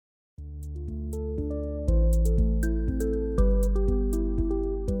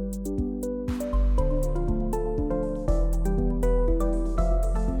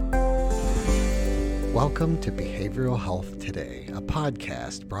Welcome to Behavioral Health Today, a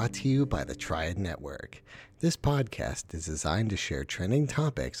podcast brought to you by the Triad Network. This podcast is designed to share trending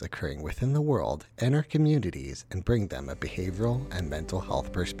topics occurring within the world and our communities and bring them a behavioral and mental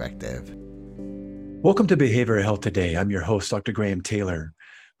health perspective. Welcome to Behavioral Health Today. I'm your host, Dr. Graham Taylor.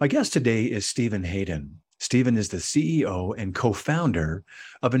 My guest today is Stephen Hayden. Stephen is the CEO and co-founder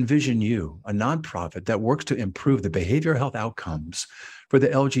of Envision You, a nonprofit that works to improve the behavioral health outcomes for the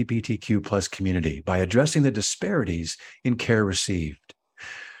LGBTQ plus community by addressing the disparities in care received.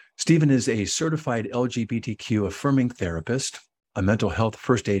 Stephen is a certified LGBTQ affirming therapist, a mental health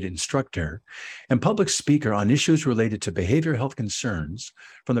first aid instructor, and public speaker on issues related to behavioral health concerns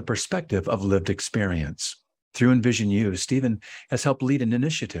from the perspective of lived experience. Through Envision You, Stephen has helped lead an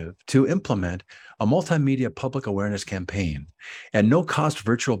initiative to implement a multimedia public awareness campaign and no-cost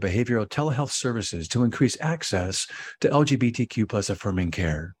virtual behavioral telehealth services to increase access to LGBTQ plus affirming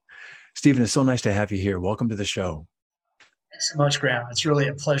care. Stephen, it's so nice to have you here. Welcome to the show. Thanks so much, Graham. It's really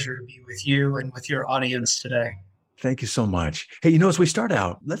a pleasure to be with you and with your audience today. Thank you so much. Hey, as we start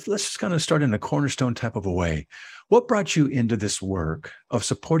out, let's just kind of start in a cornerstone type of a way. What brought you into this work of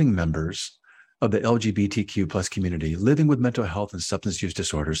supporting members of the LGBTQ plus community living with mental health and substance use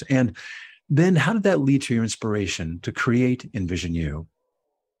disorders? And then how did that lead to your inspiration to create Envision You?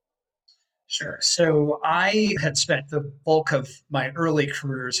 Sure. So I had spent the bulk of my early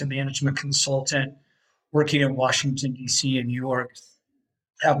career as a management consultant working in Washington, D.C. and New York.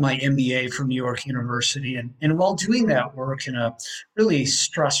 I have my MBA from New York University. And while doing that work in a really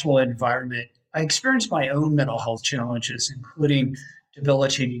stressful environment, I experienced my own mental health challenges, including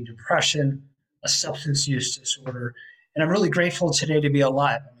debilitating depression, a substance use disorder. And I'm really grateful today to be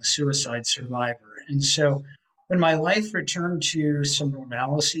alive. I'm a suicide survivor. And so when my life returned to some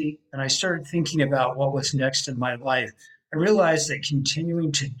normalcy and I started thinking about what was next in my life, I realized that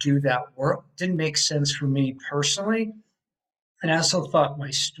continuing to do that work didn't make sense for me personally. And I also thought my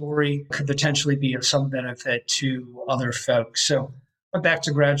story could potentially be of some benefit to other folks. So I went back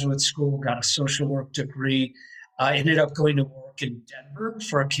to graduate school, got a social work degree. I ended up going to work in Denver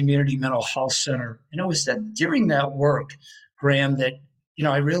for a community mental health center. And it was during that work, Graham, that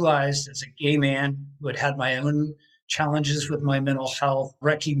I realized as a gay man who had had my own challenges with my mental health,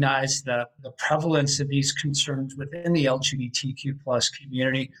 recognized the prevalence of these concerns within the LGBTQ plus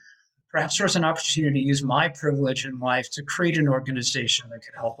community. Perhaps there was an opportunity to use my privilege in life to create an organization that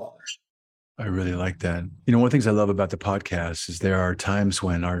could help others. I really like that. One of the things I love about the podcast is there are times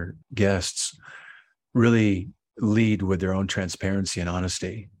when our guests really lead with their own transparency and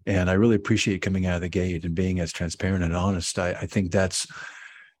honesty. And I really appreciate coming out of the gate and being as transparent and honest. I think that's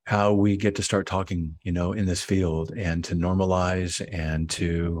how we get to start talking, in this field, and to normalize and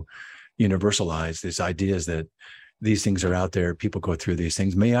to universalize these ideas that these things are out there. People go through these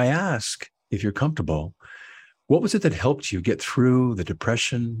things. May I ask, if you're comfortable, what was it that helped you get through the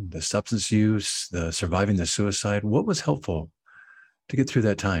depression, the substance use, the surviving the suicide? What was helpful to get through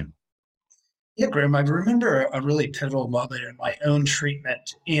that time? Yeah, Graham, I remember a really pivotal moment in my own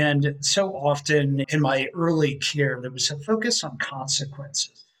treatment. And so often in my early care, there was a focus on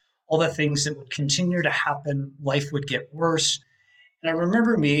consequences, all the things that would continue to happen, life would get worse. And I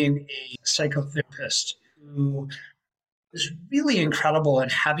remember meeting a psychotherapist who was really incredible in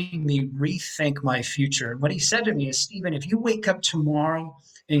having me rethink my future. And what he said to me is, Stephen, if you wake up tomorrow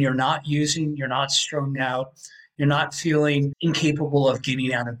and you're not using, you're not strung out, you're not feeling incapable of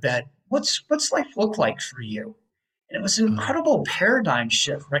getting out of bed, what's life look like for you? And it was an incredible paradigm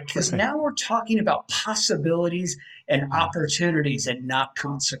shift, right? Because now we're talking about possibilities and opportunities and not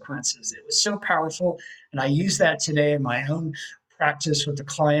consequences. It was so powerful. And I use that today in my own practice with the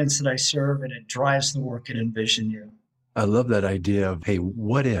clients that I serve, and it drives the work at Envision You. I love that idea of, hey,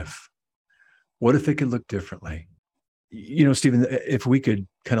 what if? What if it could look differently? Stephen, if we could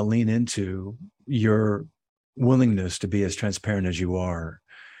kind of lean into your willingness to be as transparent as you are,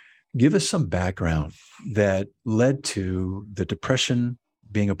 give us some background that led to the depression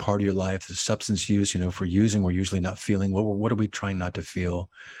being a part of your life, the substance use. If we're using, we're usually not feeling. What are we trying not to feel?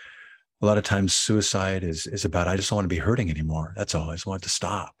 A lot of times suicide is about, I just don't want to be hurting anymore. That's all. I just want it to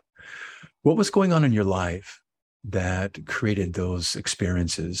stop. What was going on in your life that created those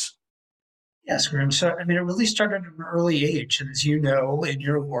experiences? Yes, Graham. So, it really started at an early age. And as you know, in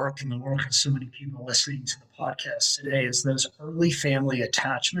your work and the work of so many people listening to the podcast today, is those early family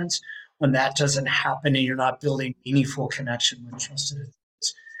attachments. When that doesn't happen and you're not building meaningful connection with trusted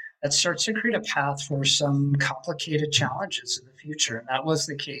adults, that starts to create a path for some complicated challenges in the future. And that was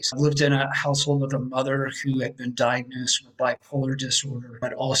the case. I lived in a household with a mother who had been diagnosed with bipolar disorder,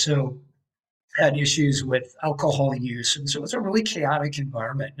 but also had issues with alcohol use. And so it was a really chaotic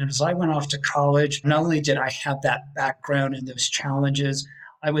environment. And as I went off to college, not only did I have that background and those challenges,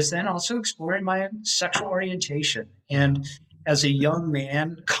 I was then also exploring my sexual orientation. And as a young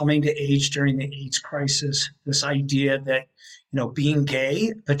man coming to age during the AIDS crisis, this idea that, being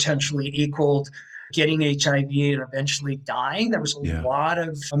gay potentially equaled getting HIV and eventually dying, there was a lot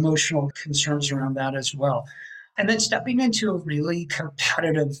of emotional concerns around that as well. And then stepping into a really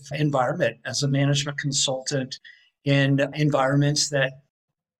competitive environment as a management consultant in environments that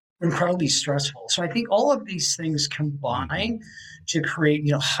were incredibly stressful. So I think all of these things combine to create,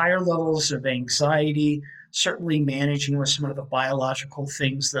 higher levels of anxiety, certainly managing with some of the biological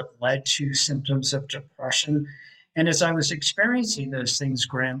things that led to symptoms of depression. And as I was experiencing those things,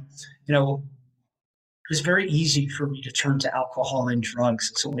 Graham, it was very easy for me to turn to alcohol and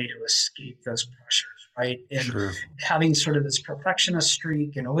drugs as a way to escape those pressures. Right. And having sort of this perfectionist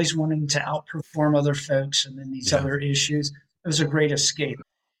streak and always wanting to outperform other folks and then these other issues, it was a great escape.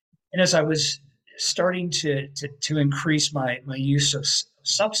 And as I was starting to increase my use of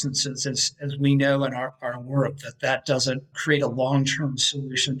substances, as we know in our work, that doesn't create a long-term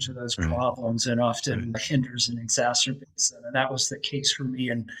solution to those problems and often hinders and exacerbates them. And that was the case for me.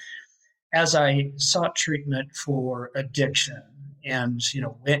 And as I sought treatment for addiction, and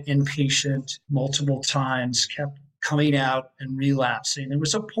went inpatient multiple times, kept coming out and relapsing. There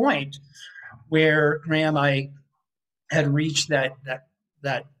was a point where, Graham, I had reached that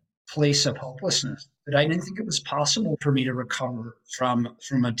place of hopelessness, that I didn't think it was possible for me to recover from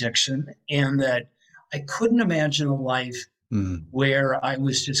addiction, and that I couldn't imagine a life where I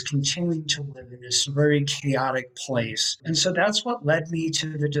was just continuing to live in this very chaotic place. And so that's what led me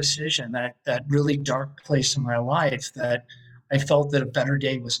to the decision, that really dark place in my life, that I felt that a better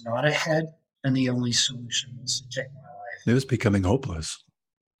day was not ahead, and the only solution was to take my life. It was becoming hopeless.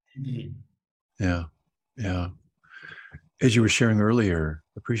 Indeed. Yeah. As you were sharing earlier,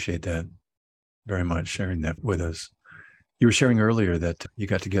 appreciate that very much, sharing that with us. You were sharing earlier that you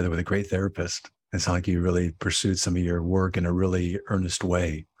got together with a great therapist. It's like you really pursued some of your work in a really earnest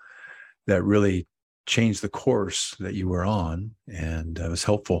way that really changed the course that you were on, and it was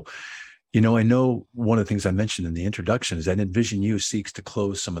helpful. I know one of the things I mentioned in the introduction is that Envision U seeks to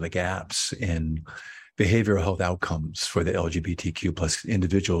close some of the gaps in behavioral health outcomes for the LGBTQ plus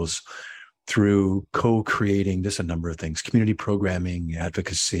individuals through co-creating just a number of things: community programming,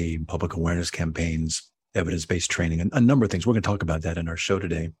 advocacy, public awareness campaigns, evidence-based training, and a number of things. We're going to talk about that in our show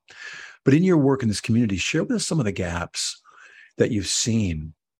today. But in your work in this community, share with us some of the gaps that you've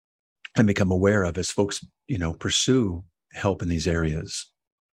seen and become aware of as folks, pursue help in these areas.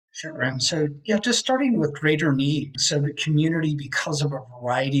 Sure. And so, just starting with greater need. So the community, because of a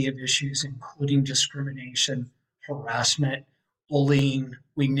variety of issues, including discrimination, harassment, bullying,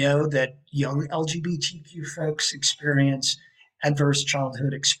 we know that young LGBTQ folks experience adverse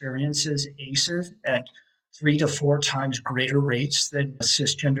childhood experiences, ACEs, at 3 to 4 times greater rates than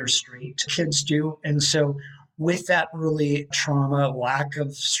cisgender straight kids do. And so with that early trauma, lack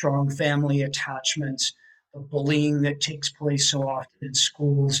of strong family attachments, the bullying that takes place so often in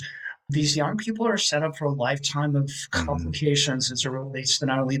schools, these young people are set up for a lifetime of complications as it relates to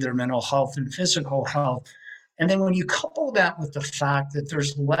not only their mental health and physical health. And then when you couple that with the fact that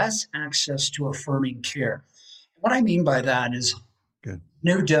there's less access to affirming care, what I mean by that is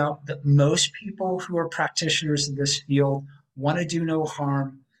no doubt that most people who are practitioners in this field want to do no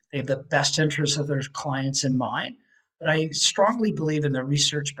harm. They have the best interests of their clients in mind. But I strongly believe, and the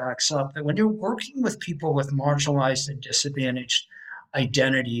research backs up, that when you're working with people with marginalized and disadvantaged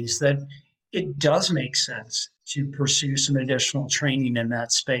identities, that it does make sense to pursue some additional training in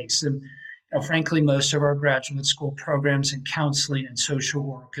that space. And frankly, most of our graduate school programs in counseling and social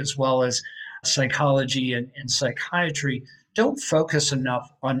work, as well as psychology and psychiatry, don't focus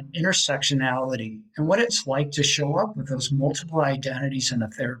enough on intersectionality and what it's like to show up with those multiple identities in a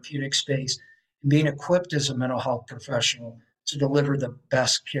therapeutic space and being equipped as a mental health professional to deliver the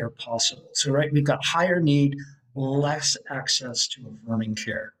best care possible. So, we've got higher need, less access to affirming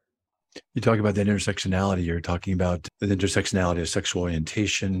care. You talk about that intersectionality. You're talking about the intersectionality of sexual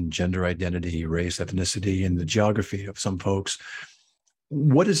orientation, gender identity, race, ethnicity, and the geography of some folks.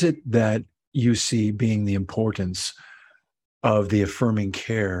 What is it that you see being the importance of the affirming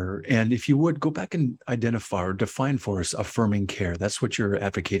care? And if you would, go back and identify or define for us affirming care. That's what you're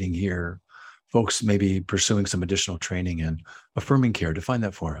advocating here. Folks maybe pursuing some additional training in affirming care. Define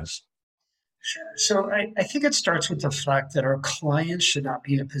that for us. Sure. So I think it starts with the fact that our clients should not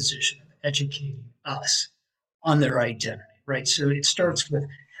be in a position of educating us on their identity, right? So it starts with,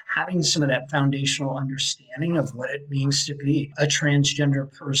 having some of that foundational understanding of what it means to be a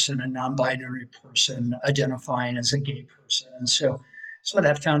transgender person, a non-binary person, identifying as a gay person. And so some of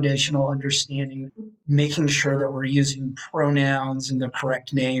that foundational understanding, making sure that we're using pronouns and the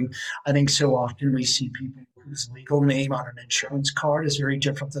correct name. I think so often we see people whose legal name on an insurance card is very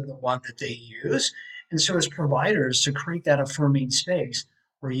different than the one that they use. And so as providers, to create that affirming space,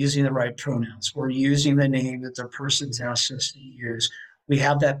 we're using the right pronouns. We're using the name that the person's asked us to use. We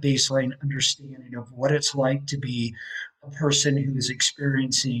have that baseline understanding of what it's like to be a person who is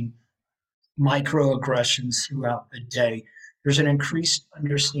experiencing microaggressions throughout the day. There's an increased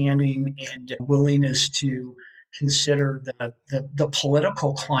understanding and willingness to consider the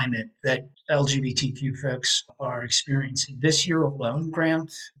political climate that LGBTQ folks are experiencing. This year alone, Graham,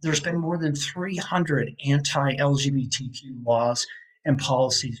 there's been more than 300 anti-LGBTQ laws and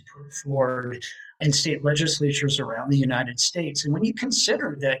policies put forward in state legislatures around the United States. And when you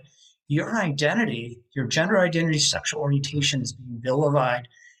consider that your identity, your gender identity, sexual orientation is being vilified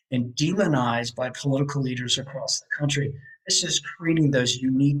and demonized by political leaders across the country, this is creating those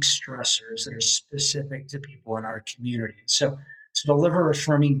unique stressors that are specific to people in our community. So to deliver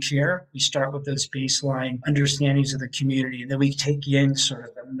affirming care, we start with those baseline understandings of the community, and then we take in sort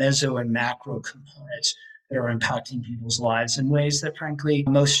of the meso and macro components that are impacting people's lives in ways that, frankly,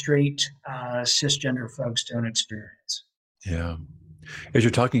 most straight cisgender folks don't experience. Yeah. As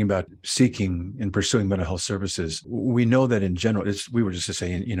you're talking about seeking and pursuing mental health services, we know that in general, we were just to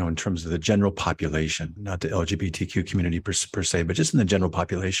say, in terms of the general population, not the LGBTQ community per se, but just in the general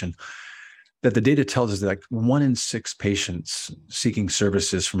population, that the data tells us that like 1 in 6 patients seeking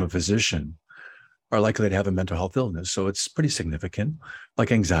services from a physician are likely to have a mental health illness. So it's pretty significant,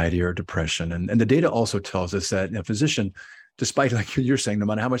 like anxiety or depression. And the data also tells us that a physician, despite, like you're saying, no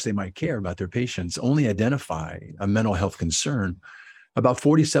matter how much they might care about their patients, only identify a mental health concern about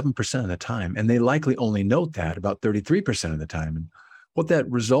 47% of the time. And they likely only note that about 33% of the time. And what that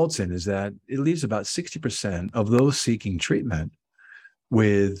results in is that it leaves about 60% of those seeking treatment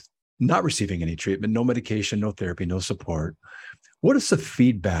with not receiving any treatment, no medication, no therapy, no support. What is the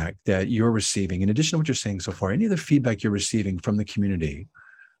feedback that you're receiving, in addition to what you're saying so far, any other feedback you're receiving from the community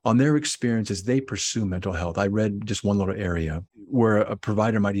on their experience as they pursue mental health? I read just one little area where a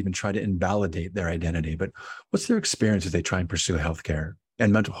provider might even try to invalidate their identity, but what's their experience as they try and pursue healthcare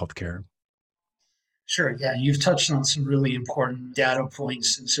and mental health care? Sure. Yeah, you've touched on some really important data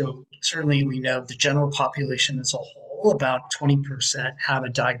points. And so certainly we know the general population as a whole, about 20% have a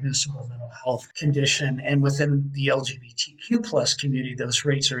diagnosable mental health condition. And within the LGBTQ plus community, those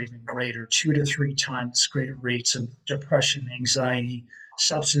rates are even greater, 2 to 3 times greater rates of depression, anxiety,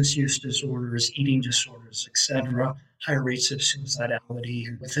 substance use disorders, eating disorders, et cetera, higher rates of suicidality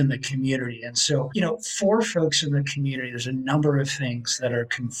within the community. And so, for folks in the community, there's a number of things that are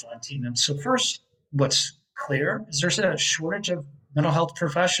confronting them. So first, what's clear is there's a shortage of mental health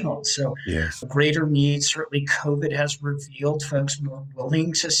professionals. So yes, greater needs. Certainly COVID has revealed folks more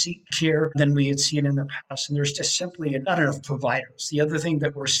willing to seek care than we had seen in the past. And there's just simply not enough providers. The other thing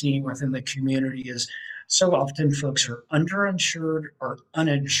that we're seeing within the community is so often folks are underinsured or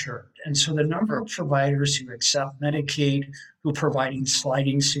uninsured. And so the number of providers who accept Medicaid, who are providing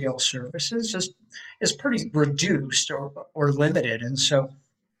sliding scale services is pretty reduced or limited. And so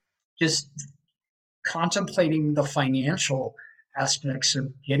just contemplating the financial aspects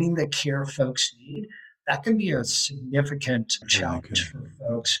of getting the care folks need, that can be a significant challenge for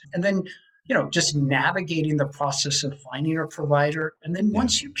folks. And then, just navigating the process of finding a provider. And then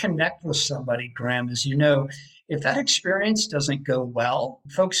once you connect with somebody, Graham, as you know, if that experience doesn't go well,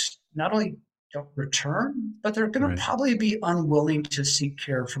 folks not only don't return, but they're going to probably be unwilling to seek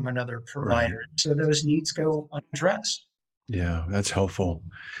care from another provider. So those needs go unaddressed. Yeah, that's helpful.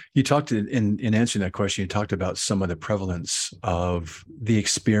 You talked in answering that question, you talked about some of the prevalence of the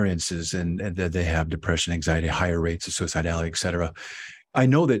experiences and that they have depression, anxiety, higher rates of suicidality, et cetera. I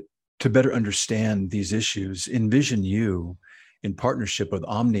know that to better understand these issues, Envision You, in partnership with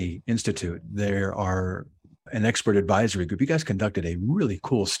Omni Institute, there are an expert advisory group. You guys conducted a really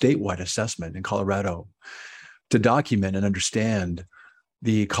cool statewide assessment in Colorado to document and understand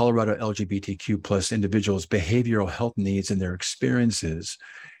the Colorado LGBTQ plus individuals' behavioral health needs and their experiences.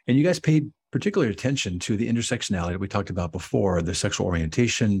 And you guys paid particular attention to the intersectionality that we talked about before, the sexual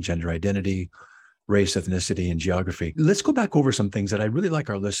orientation, gender identity, race, ethnicity, and geography. Let's go back over some things that I really like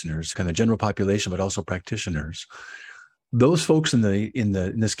our listeners, kind of general population, but also practitioners. Those folks in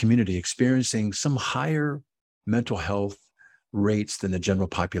this community experiencing some higher mental health rates than the general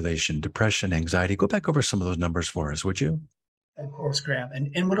population, depression, anxiety. Go back over some of those numbers for us, would you? Of course, Graham.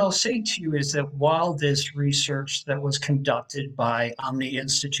 And what I'll say to you is that while this research that was conducted by Omni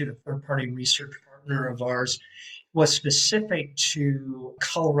Institute, a third-party research partner of ours, was specific to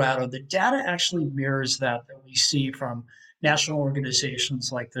Colorado, the data actually mirrors that we see from national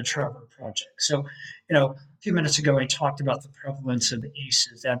organizations like the Trevor Project. So, a few minutes ago, I talked about the prevalence of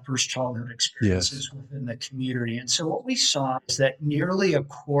ACEs, adverse childhood experiences within the community. And so what we saw is that nearly a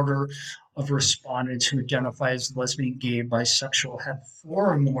quarter of respondents who identify as lesbian, gay, bisexual had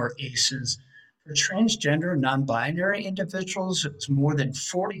 4 or more ACEs. For transgender, non-binary individuals, it was more than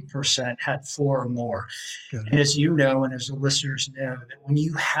 40% had 4 or more. And as you know, and as the listeners know, that when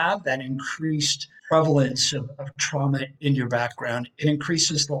you have that increased prevalence of trauma in your background, it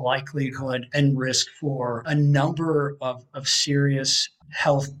increases the likelihood and risk for a number of serious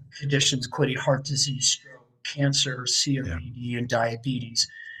health conditions, including heart disease, stroke, cancer, COPD, and diabetes.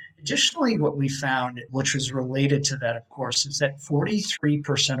 Additionally, what we found, which was related to that, of course, is that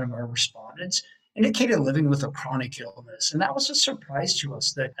 43% of our respondents indicated living with a chronic illness. And that was a surprise to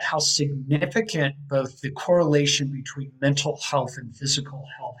us, that how significant both the correlation between mental health and physical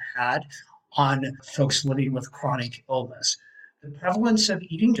health had on folks living with chronic illness. The prevalence of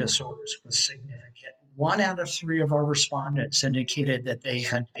eating disorders was significant. 1 out of 3 of our respondents indicated that they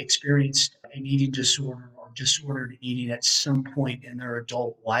had experienced an eating disorder or disordered eating at some point in their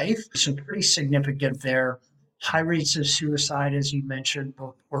adult life. So pretty significant there. High rates of suicide, as you mentioned,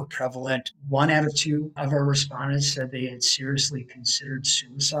 were prevalent. 1 out of 2 of our respondents said they had seriously considered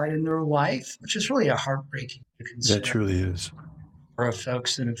suicide in their life, which is really a heartbreaking to consider. That truly is. Of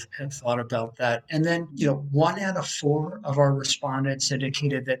folks that have thought about that. And then, 1 out of 4 of our respondents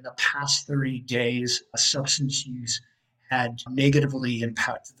indicated that in the past 30 days, substance use had negatively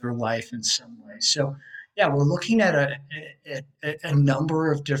impacted their life in some way. So, yeah, we're looking at a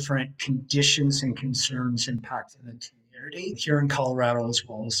number of different conditions and concerns impacting the community here in Colorado as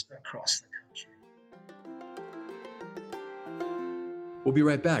well as across the country. We'll be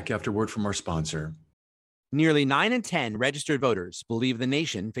right back after word from our sponsor. Nearly 9 in 10 registered voters believe the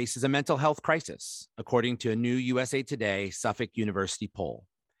nation faces a mental health crisis, according to a new USA Today Suffolk University poll.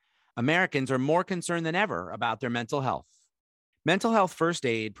 Americans are more concerned than ever about their mental health. Mental Health First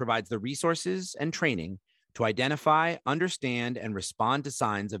Aid provides the resources and training to identify, understand, and respond to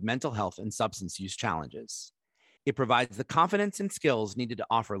signs of mental health and substance use challenges. It provides the confidence and skills needed to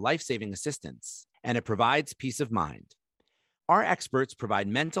offer life-saving assistance, and it provides peace of mind. Our experts provide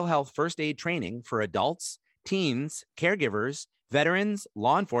mental health first aid training for adults, teens, caregivers, veterans,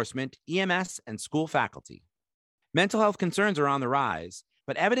 law enforcement, EMS, and school faculty. Mental health concerns are on the rise,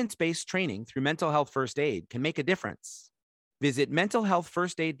 but evidence-based training through mental health first aid can make a difference. Visit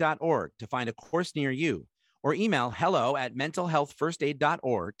mentalhealthfirstaid.org to find a course near you, or email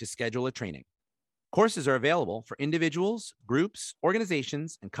hello@mentalhealthfirstaid.org to schedule a training. Courses are available for individuals, groups,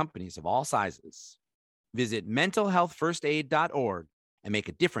 organizations, and companies of all sizes. Visit mentalhealthfirstaid.org and make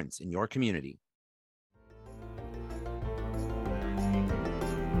a difference in your community.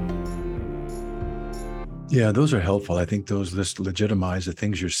 Yeah, those are helpful. I think those just legitimize the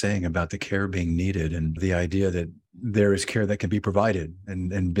things you're saying about the care being needed and the idea that there is care that can be provided,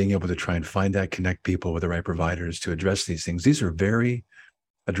 and being able to try and find that, connect people with the right providers to address these things. These are very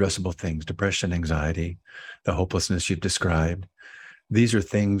addressable things: depression, anxiety, the hopelessness you've described. These are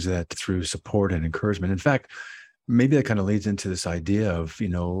things that through support and encouragement, in fact, maybe that kind of leads into this idea of,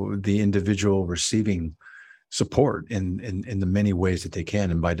 the individual receiving support in the many ways that they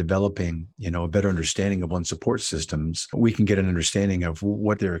can. And by developing, a better understanding of one's support systems, we can get an understanding of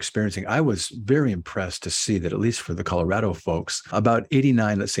what they're experiencing. I was very impressed to see that, at least for the Colorado folks, about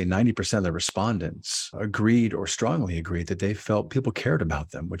 89, let's say 90% of the respondents agreed or strongly agreed that they felt people cared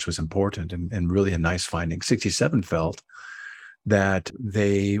about them, which was important and really a nice finding. 67 felt that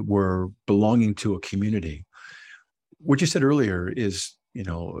they were belonging to a community. What you said earlier is,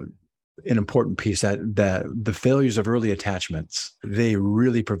 an important piece, that the failures of early attachments, they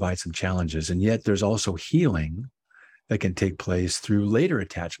really provide some challenges. And yet there's also healing that can take place through later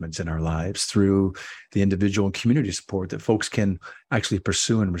attachments in our lives, through the individual and community support that folks can actually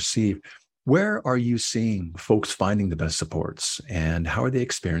pursue and receive. Where are you seeing folks finding the best supports, and how are they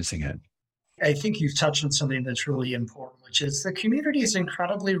experiencing it? I think you've touched on something that's really important, which is the community is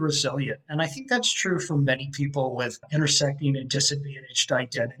incredibly resilient. And I think that's true for many people with intersecting and disadvantaged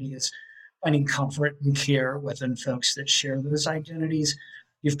identities, finding comfort and care within folks that share those identities.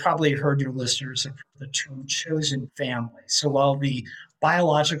 You've probably heard your listeners of the term chosen family. So while the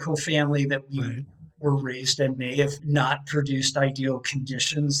biological family that we were raised in may have not produced ideal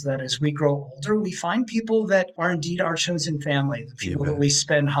conditions, that as we grow older, we find people that are indeed our chosen family, the people that we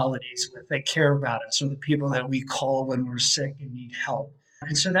spend holidays with, that care about us, or the people that we call when we're sick and need help.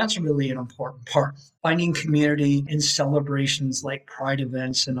 And so that's really an important part. Finding community in celebrations like Pride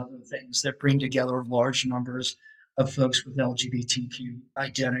events and other things that bring together large numbers of folks with LGBTQ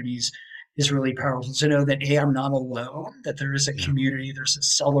identities is really powerful to know that, I'm not alone, that there is a community, there's a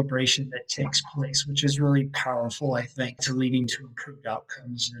celebration that takes place, which is really powerful, I think, to leading to improved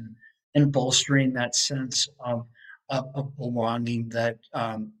outcomes and bolstering that sense of belonging that,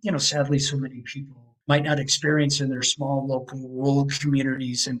 sadly, so many people might not experience in their small local rural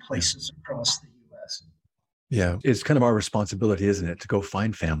communities and places across the U.S. Yeah, it's kind of our responsibility, isn't it, to go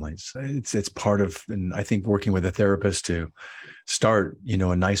find families. It's part of, and I think working with a therapist to start,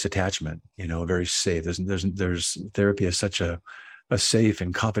 a nice attachment, very safe. There's therapy is such a safe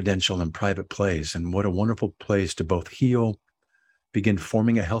and confidential and private place, and what a wonderful place to both heal, begin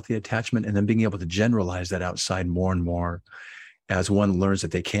forming a healthy attachment, and then being able to generalize that outside more and more as one learns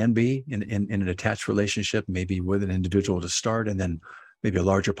that they can be in an attached relationship, maybe with an individual to start, and then maybe a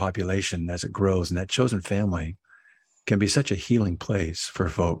larger population as it grows. And that chosen family can be such a healing place for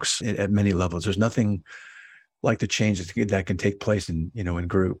folks at many levels. There's nothing like the change that can take place in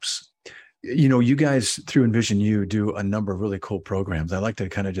groups. You guys through Envision U do a number of really cool programs. I'd like to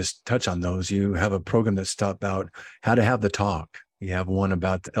kind of just touch on those. You have a program that's about how to have the talk. You have one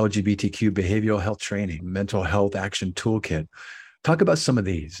about the LGBTQ behavioral health training, mental health action toolkit. Talk about some of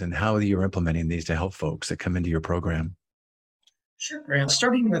these and how you're implementing these to help folks that come into your program. Sure, Graham.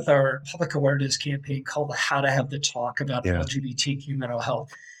 Starting with our public awareness campaign called How to Have the Talk about LGBTQ mental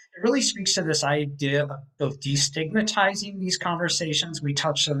health. It really speaks to this idea of both destigmatizing these conversations. We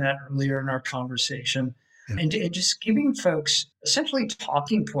touched on that earlier in our conversation. And just giving folks essentially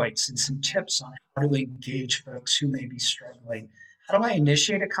talking points and some tips on how to engage folks who may be struggling. How do I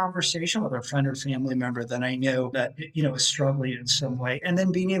initiate a conversation with a friend or family member that I know that, is struggling in some way? And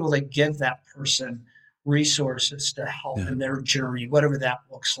then being able to give that person resources to help in their journey, whatever that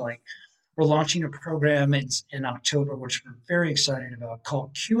looks like. We're launching a program in October, which we're very excited about,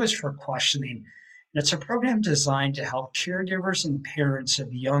 called Q is for Questioning. And it's a program designed to help caregivers and parents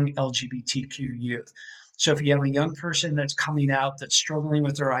of young LGBTQ youth. So if you have a young person that's coming out that's struggling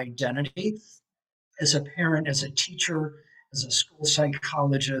with their identity, as a parent, as a teacher, as a school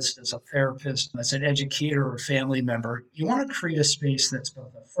psychologist, as a therapist, as an educator or family member, you want to create a space that's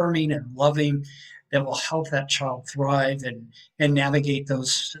both affirming and loving, that will help that child thrive and navigate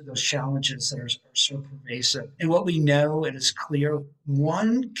those challenges that are so pervasive. And what we know, and it's clear,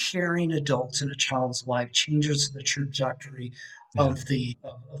 one caring adult in a child's life changes the trajectory of the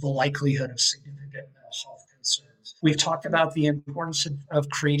likelihood of significant mental health concerns. We've talked about the importance of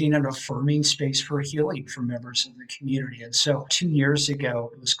creating an affirming space for healing for members of the community. And so 2 years ago,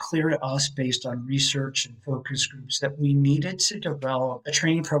 it was clear to us, based on research and focus groups, that we needed to develop a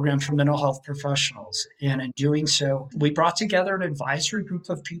training program for mental health professionals. And in doing so, we brought together an advisory group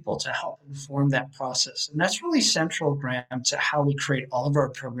of people to help inform that process. And that's really central, Graham, to how we create all of our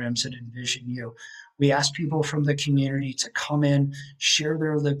programs at Envision U. We ask people from the community to come in, share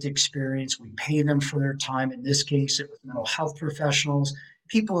their lived experience. We pay them for their time. In this case, it was mental health professionals,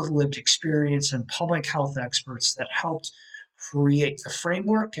 people with lived experience, and public health experts that helped create the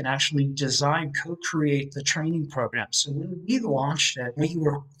framework and actually design, co-create the training program. So when we launched it, we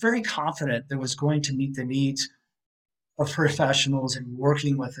were very confident that it was going to meet the needs of professionals in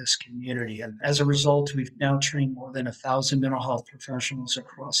working with this community. And as a result, we've now trained more than 1,000 mental health professionals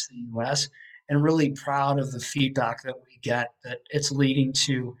across the U.S., and really proud of the feedback that we get, that it's leading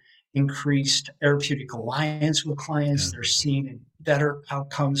to increased therapeutic alliance with clients. They're seeing better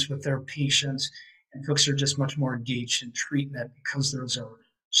outcomes with their patients, and folks are just much more engaged in treatment because those are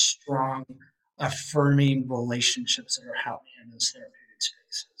strong, affirming relationships that are happening in those therapeutic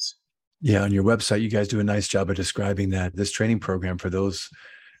spaces. Yeah, on your website, you guys do a nice job of describing that this training program for those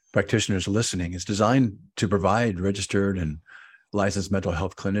practitioners listening is designed to provide registered and licensed mental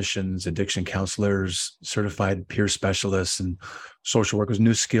health clinicians, addiction counselors, certified peer specialists, and social workers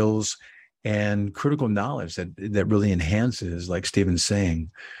new skills and critical knowledge that really enhances, like Stephen's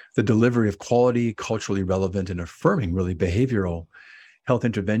saying, the delivery of quality, culturally relevant, and affirming, really, behavioral health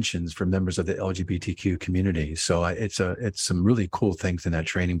interventions for members of the LGBTQ community. So it's some really cool things in that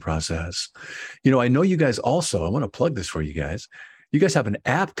training process. I know you guys also, I want to plug this for you guys. You guys have an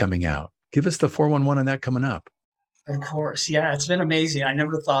app coming out. Give us the 411 on that coming up. Of course. Yeah, it's been amazing. I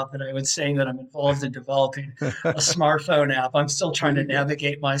never thought that I would say that I'm involved in developing a smartphone app. I'm still trying to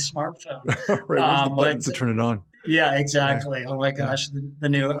navigate my smartphone. Right, buttons to turn it on. Yeah, exactly. Oh my gosh, the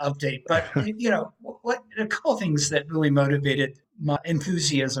new update. But, a couple of things that really motivated my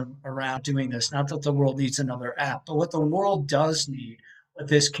enthusiasm around doing this. Not that the world needs another app, but what the world does need, what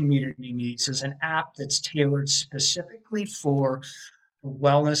this community needs, is an app that's tailored specifically for the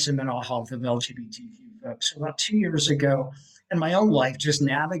wellness and mental health of LGBTQ folks. So about 2 years ago, in my own life, just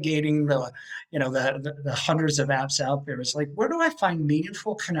navigating the hundreds of apps out there, is like, where do I find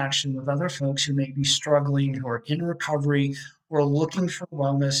meaningful connection with other folks who may be struggling, who are in recovery, who are looking for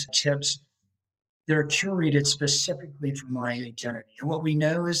wellness tips? They're curated specifically for my identity. And what we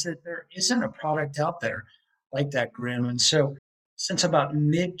know is that there isn't a product out there like that, Grim. And so since about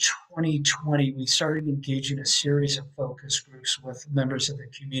mid 2020, we started engaging a series of focus groups with members of the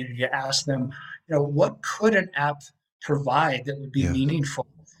community to ask them, what could an app provide that would be meaningful?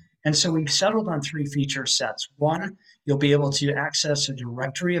 And so we've settled on 3 feature sets. One, you'll be able to access a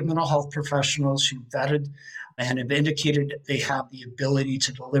directory of mental health professionals who vetted and have indicated that they have the ability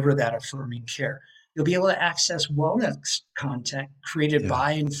to deliver that affirming care. You'll be able to access wellness content created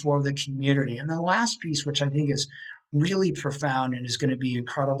by and for the community. And the last piece, which I think is really profound and is going to be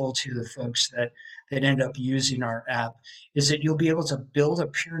incredible to the folks that end up using our app, is that you'll be able to build a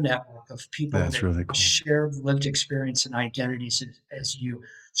peer network of people that really cool. share lived experience and identities as you.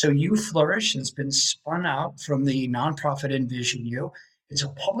 So You Flourish has been spun out from the nonprofit Envision You. It's a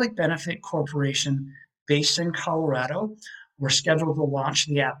public benefit corporation based in Colorado. We're scheduled to launch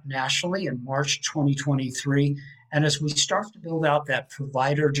the app nationally in March 2023. And as we start to build out that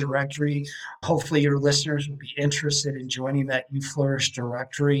provider directory, hopefully your listeners will be interested in joining that You Flourish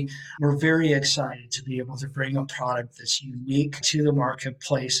directory. We're very excited to be able to bring a product that's unique to the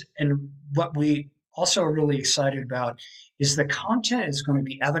marketplace. And what we also are really excited about is the content is going to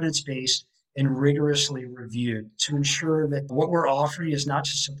be evidence-based and rigorously reviewed to ensure that what we're offering is not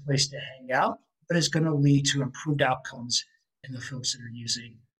just a place to hang out, but is going to lead to improved outcomes in the folks that are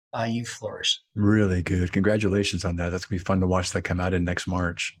using You Flourish. Really good. Congratulations on that. That's going to be fun to watch that come out in next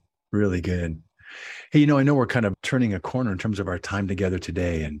March. Really good. Hey, I know we're kind of turning a corner in terms of our time together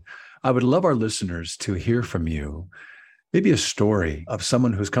today, and I would love our listeners to hear from you. Maybe a story of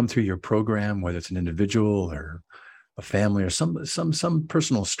someone who's come through your program, whether it's an individual or a family or some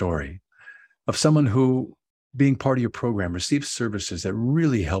personal story of someone who, being part of your program, received services that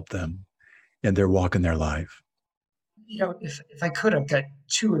really help them in their walk in their life. If I could, I've got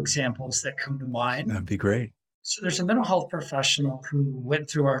 2 examples that come to mind. That'd be great. So there's a mental health professional who went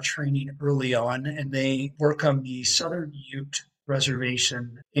through our training early on, and they work on the Southern Ute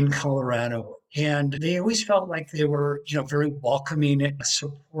Reservation in Colorado. And they always felt like they were, very welcoming and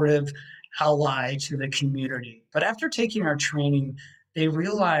supportive ally to the community. But after taking our training, they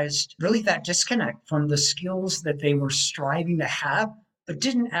realized really that disconnect from the skills that they were striving to have, but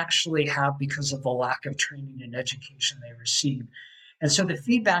didn't actually have because of the lack of training and education they received. And so the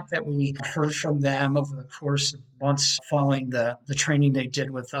feedback that we heard from them over the course of months following the training they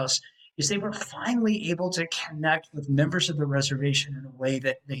did with us is they were finally able to connect with members of the reservation in a way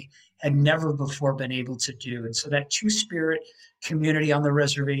that they had never before been able to do. And so that Two-Spirit community on the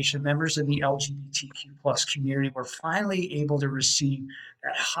reservation, members of the LGBTQ plus community, were finally able to receive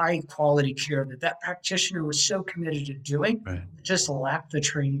that high quality care that practitioner was so committed to doing, just lacked the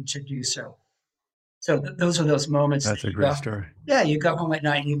training to do so. So those are those moments. That's a great story. Yeah, you go home at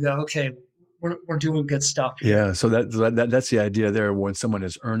night and you go, okay, we're doing good stuff here. Yeah, so that's the idea there, when someone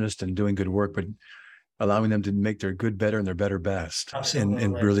is earnest and doing good work, but allowing them to make their good better and their better best. Absolutely.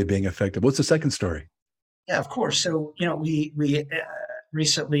 And really being effective. What's the second story? Yeah, of course. So, we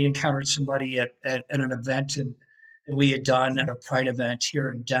recently encountered somebody at an event and we had done at a Pride event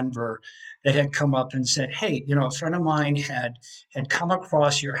here in Denver that had come up and said, hey, a friend of mine had come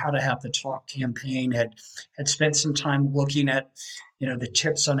across your How to Have the Talk campaign, had spent some time looking at, the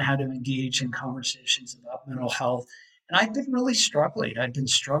tips on how to engage in conversations about mental health. And I've been really struggling. I've been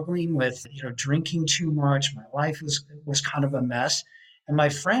struggling with, drinking too much. My life was kind of a mess. And my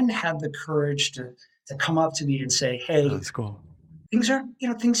friend had the courage to come up to me and say, hey, that's cool.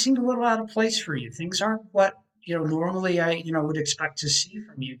 Things seem a little out of place for you. Things aren't what, normally I, would expect to see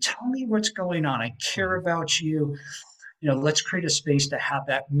from you. Tell me what's going on. I care about you. Let's create a space to have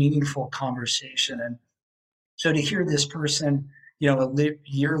that meaningful conversation. And so to hear this person, a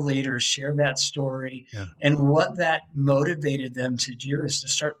year later share that story, and what that motivated them to do is to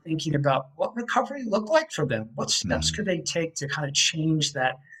start thinking about what recovery looked like for them. What steps could they take to kind of change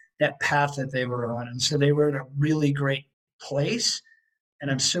that path that they were on? And so they were in a really great place. And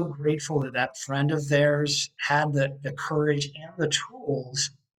I'm so grateful that friend of theirs had the courage and the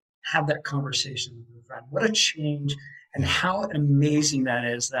tools to have that conversation with their friend. What a change, and how amazing that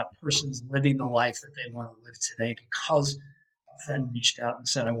is, that person's living the life that they want to live today because a friend reached out and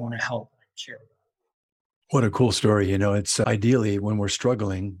said, I want to help, I care about What a cool story. It's ideally when we're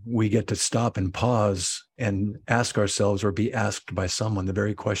struggling, we get to stop and pause and ask ourselves or be asked by someone the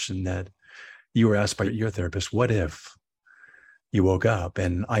very question that you were asked by your therapist. What if you woke up?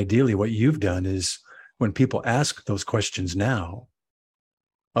 And ideally, what you've done is when people ask those questions now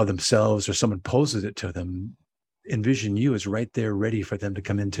of themselves or someone poses it to them, Envision You is right there ready for them to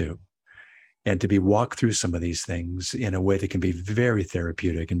come into and to be walked through some of these things in a way that can be very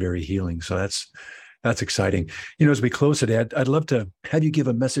therapeutic and very healing. So that's exciting. As we close today, I'd love to have you give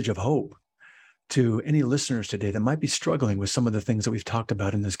a message of hope to any listeners today that might be struggling with some of the things that we've talked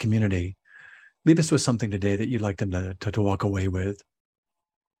about in this community. Leave us with something today that you'd like them to walk away with.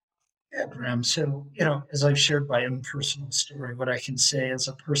 Yeah, Graham. So, as I've shared my own personal story, what I can say as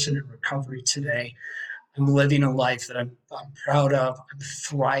a person in recovery today, I'm living a life that I'm proud of. I'm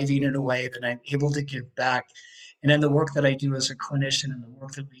thriving in a way that I'm able to give back. And then the work that I do as a clinician and the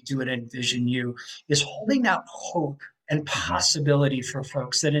work that we do at Envision You is holding out hope and possibility for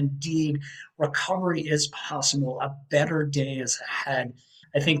folks that indeed recovery is possible. A better day is ahead.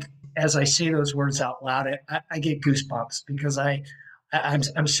 I think as I say those words out loud, I get goosebumps because I'm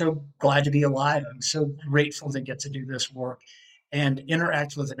so glad to be alive. I'm so grateful to get to do this work and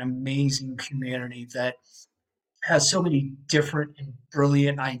interact with an amazing community that has so many different and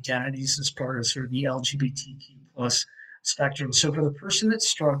brilliant identities as part of sort of the LGBTQ plus spectrum. So for the person that's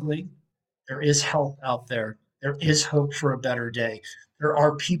struggling, there is help out there. There is hope for a better day. There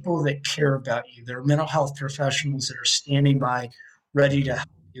are people that care about you. There are mental health professionals that are standing by, ready to help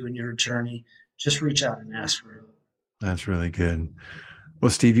you in your journey. Just reach out and ask for help. That's really good.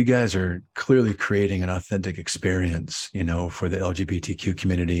 Well, Steve, you guys are clearly creating an authentic experience, for the LGBTQ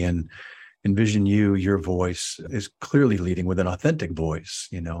community, and Envision You, your voice is clearly leading with an authentic voice,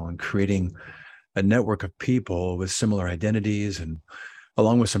 and creating a network of people with similar identities, and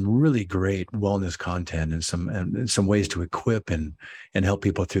along with some really great wellness content and some ways to equip and help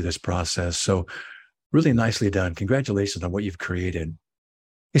people through this process. So really nicely done. Congratulations on what you've created.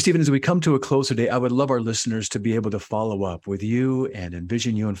 Hey, Stephen, as we come to a close today, I would love our listeners to be able to follow up with you and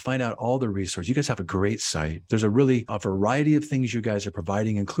Envision You and find out all the resources. You guys have a great site. There's a variety of things you guys are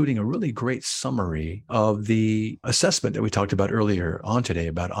providing, including a really great summary of the assessment that we talked about earlier on today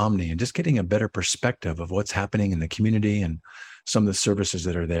about Omni, and just getting a better perspective of what's happening in the community and some of the services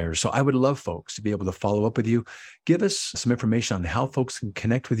that are there. So I would love folks to be able to follow up with you. Give us some information on how folks can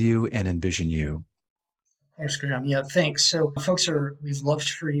connect with you and Envision You. Thanks, Graham. Yeah, thanks. So we'd love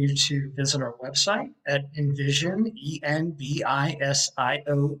for you to visit our website at Envision,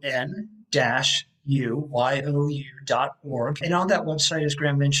 ENVISION-UYOU.org. And on that website, as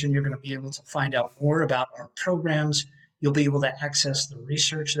Graham mentioned, you're going to be able to find out more about our programs. You'll be able to access the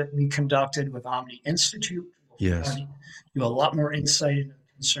research that we conducted with Omni Institute. Yes. You have a lot more insight into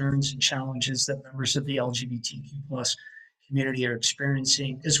the concerns and challenges that members of the LGBTQ plus community are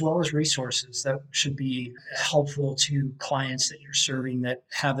experiencing, as well as resources that should be helpful to clients that you're serving that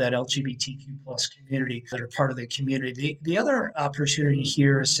have that LGBTQ plus community, that are part of the community. The other opportunity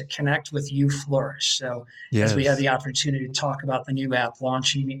here is to connect with You Flourish. So as we have the opportunity to talk about the new app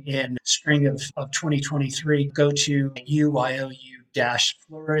launching in spring of 2023, go to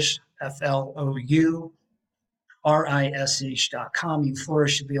UYOU-Flourish, FLOURISH.com. You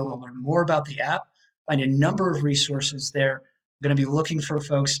Flourish to be able to learn more about the app. Find a number of resources there. I'm going to be looking for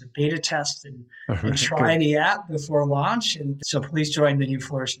folks to beta test and try the app before launch. And so please join the You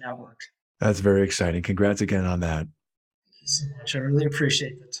Flourish Network. That's very exciting. Congrats again on that. Thank you so much. I really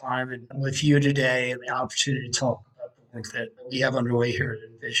appreciate the time and with you today and the opportunity to talk about the work that we have underway here at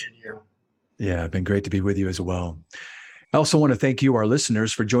Envision You. Yeah, it's been great to be with you as well. I also want to thank you, our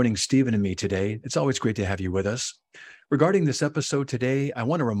listeners, for joining Stephen and me today. It's always great to have you with us. Regarding this episode today, I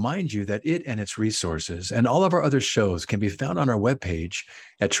want to remind you that it and its resources and all of our other shows can be found on our webpage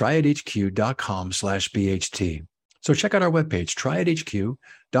at triadhq.com/BHT. So check out our webpage,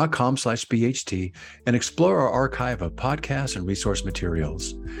 triadhq.com/BHT, and explore our archive of podcasts and resource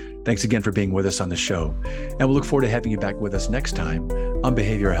materials. Thanks again for being with us on the show, and we'll look forward to having you back with us next time on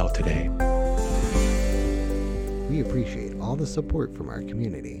Behavioral Health Today. We appreciate all the support from our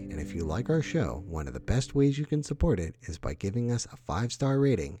community, and if you like our show, one of the best ways you can support it is by giving us a 5-star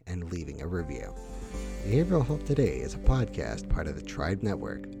rating and leaving a review. Behavioral Health Today is a podcast part of the Tribe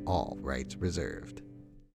Network, all rights reserved.